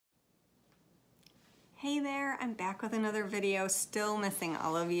Hey there, I'm back with another video, still missing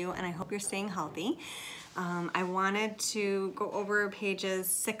all of you, and I hope you're staying healthy. I wanted to go over pages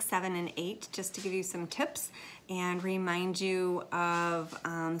 6, 7, and 8 just to give you some tips and remind you of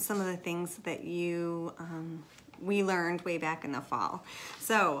some of the things that we learned way back in the fall.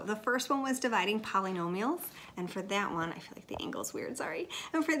 So the first one was dividing polynomials, and for that one, I feel like the angle's weird, sorry.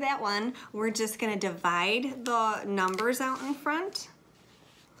 And for that one, we're just gonna divide the numbers out in front.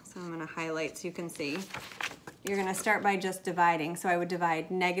 So I'm gonna highlight so you can see. You're gonna start by just dividing. So I would divide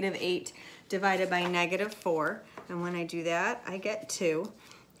 -8 divided by -4. And when I do that, I get 2.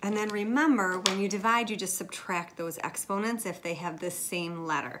 And then remember, when you divide, you just subtract those exponents if they have the same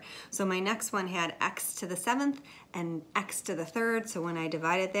letter. So my next one had x to the 7th and x to the 3rd. So when I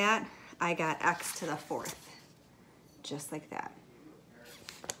divided that, I got x to the 4th, just like that.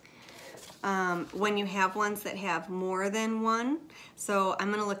 When you have ones that have more than one, so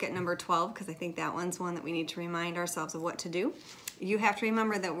I'm gonna look at number 12 because I think that one's one that we need to remind ourselves of what to do. You have to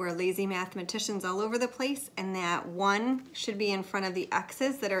remember that we're lazy mathematicians all over the place and that 1 should be in front of the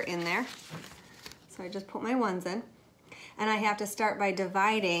x's that are in there. So I just put my 1's in. And I have to start by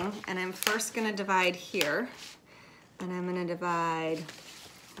dividing, and I'm first gonna divide here, and I'm gonna divide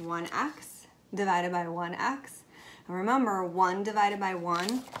 1x divided by 1x. And remember, 1 divided by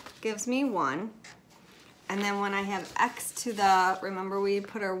 1 gives me 1. And then when I have x to the, remember we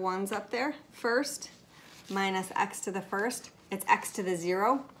put our 1's up there first, minus x to the first, it's x to the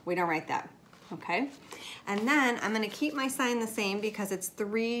 0. We don't write that, okay? And then I'm gonna keep my sign the same because it's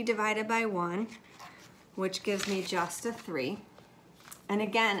 3 divided by 1, which gives me just a 3. And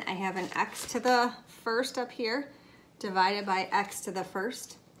again, I have an x to the first up here divided by x to the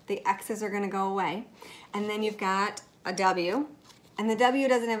first. The x's are gonna go away. And then you've got a w, and the w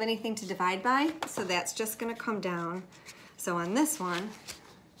doesn't have anything to divide by, so that's just gonna come down. So on this one,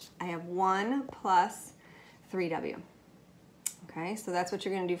 I have 1 plus 3w. Okay, so that's what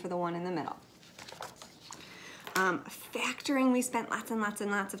you're gonna do for the one in the middle. Factoring, we spent lots and lots and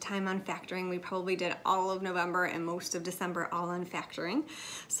lots of time on factoring. We probably did all of November and most of December all on factoring.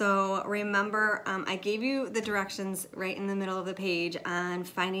 So remember, I gave you the directions right in the middle of the page on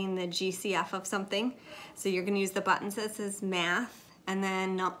finding the GCF of something. So you're gonna use the button that says math and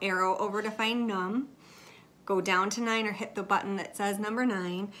then arrow over to find num. Go down to 9 or hit the button that says number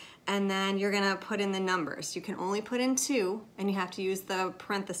 9, and then you're gonna put in the numbers. You can only put in 2, and you have to use the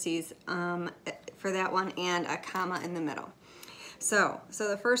parentheses for that one and a comma in the middle. So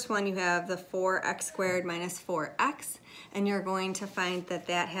the first one, you have the 4x squared minus 4x, and you're going to find that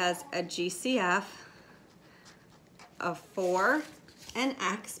that has a GCF of 4 and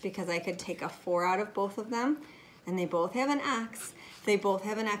x, because I could take a 4 out of both of them, and they both have an x. If they both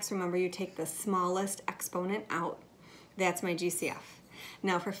have an x, remember you take the smallest exponent out. That's my GCF.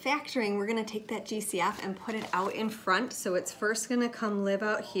 Now for factoring, we're gonna take that GCF and put it out in front. So it's first gonna come live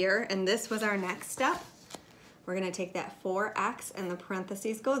out here, and this was our next step. We're gonna take that 4x and the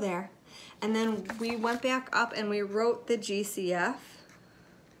parentheses go there. And then we went back up and we wrote the GCF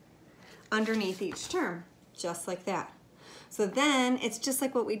underneath each term, just like that. So then it's just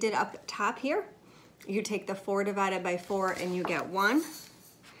like what we did up top here. You take the 4 divided by 4 and you get 1.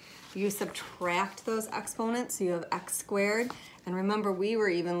 You subtract those exponents, so you have x squared. And remember, we were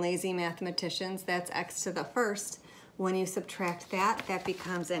even lazy mathematicians. That's x to the first. When you subtract that, that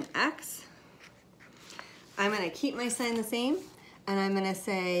becomes an x. I'm gonna keep my sign the same, and I'm gonna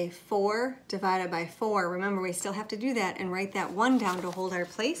say 4 divided by 4. Remember, we still have to do that and write that 1 down to hold our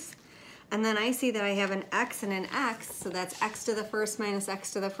place. And then I see that I have an x and an x, so that's x to the first minus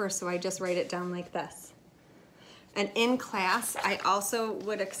x to the first, so I just write it down like this. And in class, I also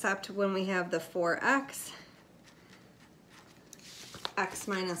would accept when we have the 4x, x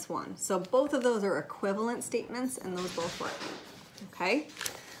minus 1. So both of those are equivalent statements, and those both work, okay?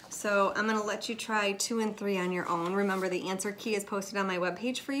 So I'm gonna let you try 2 and 3 on your own. Remember, the answer key is posted on my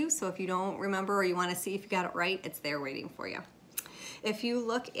webpage for you, so if you don't remember or you wanna see if you got it right, it's there waiting for you. If you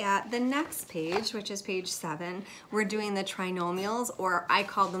look at the next page, which is page 7, we're doing the trinomials, or I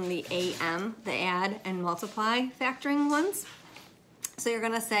call them the AM, the add and multiply factoring ones. So you're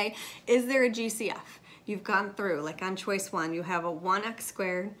gonna say, is there a GCF? You've gone through, like on choice 1, you have a 1x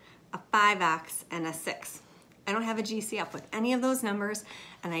squared, a 5x, and a 6. I don't have a GCF with any of those numbers,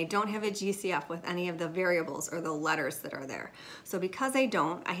 and I don't have a GCF with any of the variables or the letters that are there. So because I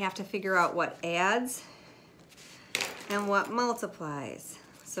don't, I have to figure out what adds and what multiplies.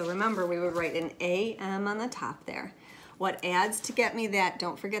 So remember, we would write an AM on the top there. What adds to get me that,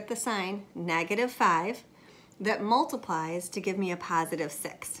 don't forget the sign, -5, that multiplies to give me a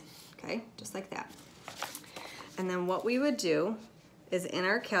 +6, okay? Just like that. And then what we would do is in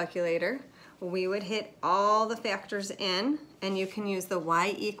our calculator, we would hit all the factors in, and you can use the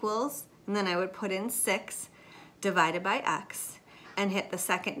y equals, and then I would put in 6 divided by x and hit the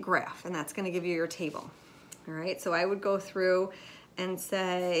second graph, and that's going to give you your table. All right, so I would go through and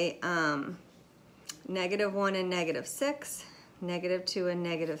say -1 and -6, -2 and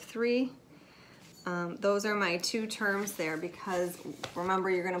 -3. Those are my 2 terms there, because remember,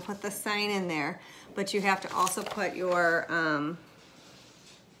 you're going to put the sign in there, but you have to also put your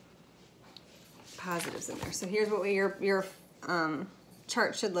positives in there. So here's what your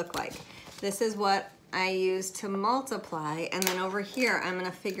chart should look like. This is what I use to multiply, and then over here I'm going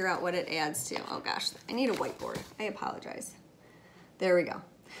to figure out what it adds to. Oh gosh, I need a whiteboard. I apologize. There we go.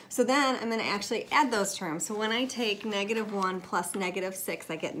 So then I'm going to actually add those terms. So when I take -1 plus -6,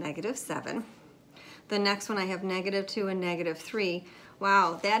 I get -7. The next one I have -2 and -3.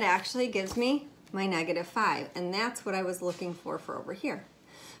 Wow, that actually gives me my -5, and that's what I was looking for over here.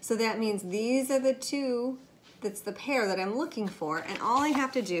 So that means these are the two, that's the pair that I'm looking for, and all I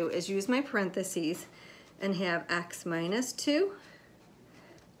have to do is use my parentheses and have x minus 2,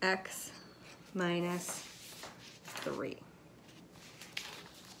 x minus 3.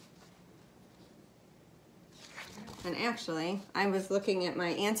 And actually, I was looking at my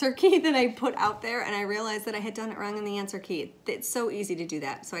answer key that I put out there, and I realized that I had done it wrong in the answer key. It's so easy to do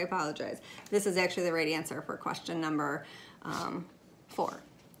that, so I apologize. This is actually the right answer for question number 4.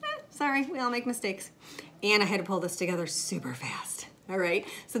 Sorry, we all make mistakes. And I had to pull this together super fast. All right,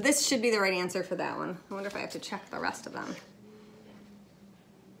 so this should be the right answer for that one. I wonder if I have to check the rest of them.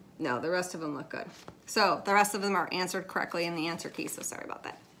 No, the rest of them look good. So the rest of them are answered correctly in the answer key, so sorry about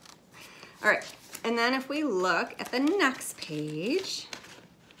that. All right, and then if we look at the next page,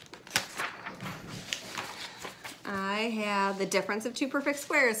 I have the difference of 2 perfect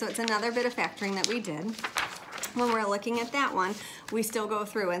squares, so it's another bit of factoring that we did. When we're looking at that one, we still go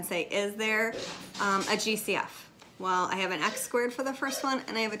through and say, is there a GCF? Well, I have an x squared for the first one,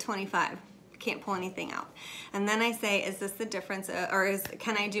 and I have a 25. Can't pull anything out. And then I say, is this the difference,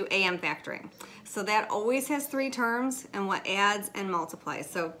 can I do AM factoring? So that always has 3 terms, and what adds and multiplies.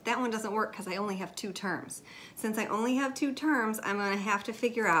 So that one doesn't work because I only have 2 terms. Since I only have 2 terms, I'm going to have to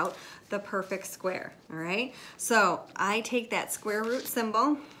figure out the perfect square. All right. So I take that square root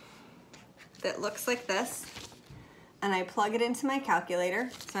symbol that looks like this, and I plug it into my calculator.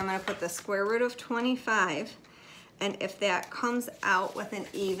 So I'm going to put the square root of 25, and if that comes out with an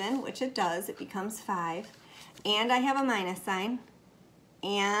even, which it does, it becomes 5, and I have a minus sign,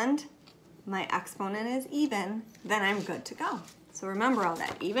 and my exponent is even, then I'm good to go. So remember all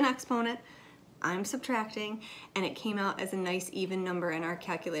that. Even exponent, I'm subtracting, and it came out as a nice even number in our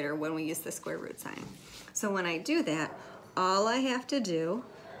calculator when we use the square root sign. So when I do that, all I have to do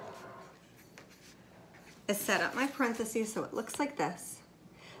is set up my parentheses so it looks like this.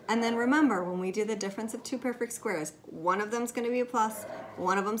 And then remember, when we do the difference of 2 perfect squares, one of them is going to be a plus,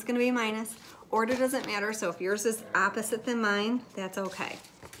 one of them is going to be a minus. Order doesn't matter, so if yours is opposite than mine, that's okay.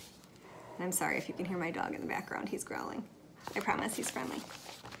 And I'm sorry if you can hear my dog in the background, he's growling. I promise he's friendly.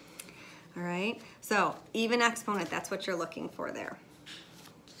 All right, so even exponent, that's what you're looking for there.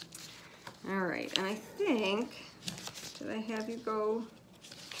 All right, and I think, did I have you go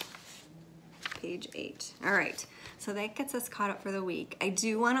page 8? All right, so that gets us caught up for the week. I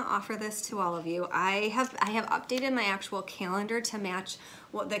do want to offer this to all of you. I have updated my actual calendar to match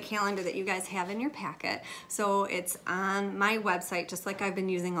what the calendar that you guys have in your packet. So it's on my website, just like I've been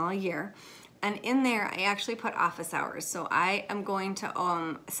using all year. And in there, I actually put office hours. So I am going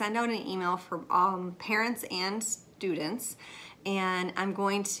to send out an email for parents and students, and I'm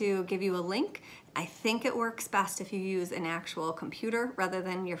going to give you a link. I think it works best if you use an actual computer rather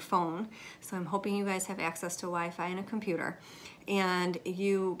than your phone. So I'm hoping you guys have access to Wi-Fi and a computer. And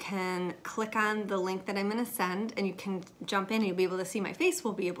you can click on the link that I'm going to send, and you can jump in and you'll be able to see my face.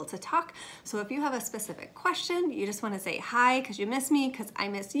 We'll be able to talk. So if you have a specific question, you just want to say hi because you miss me, because I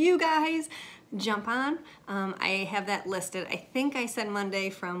miss you guys, jump on. I have that listed. I think I said Monday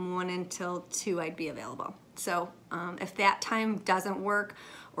from 1 until 2 I'd be available. So if that time doesn't work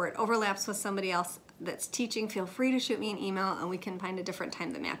or it overlaps with somebody else that's teaching, feel free to shoot me an email and we can find a different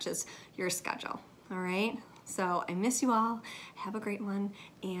time that matches your schedule. All right? So I miss you all. Have a great one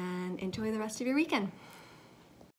and enjoy the rest of your weekend.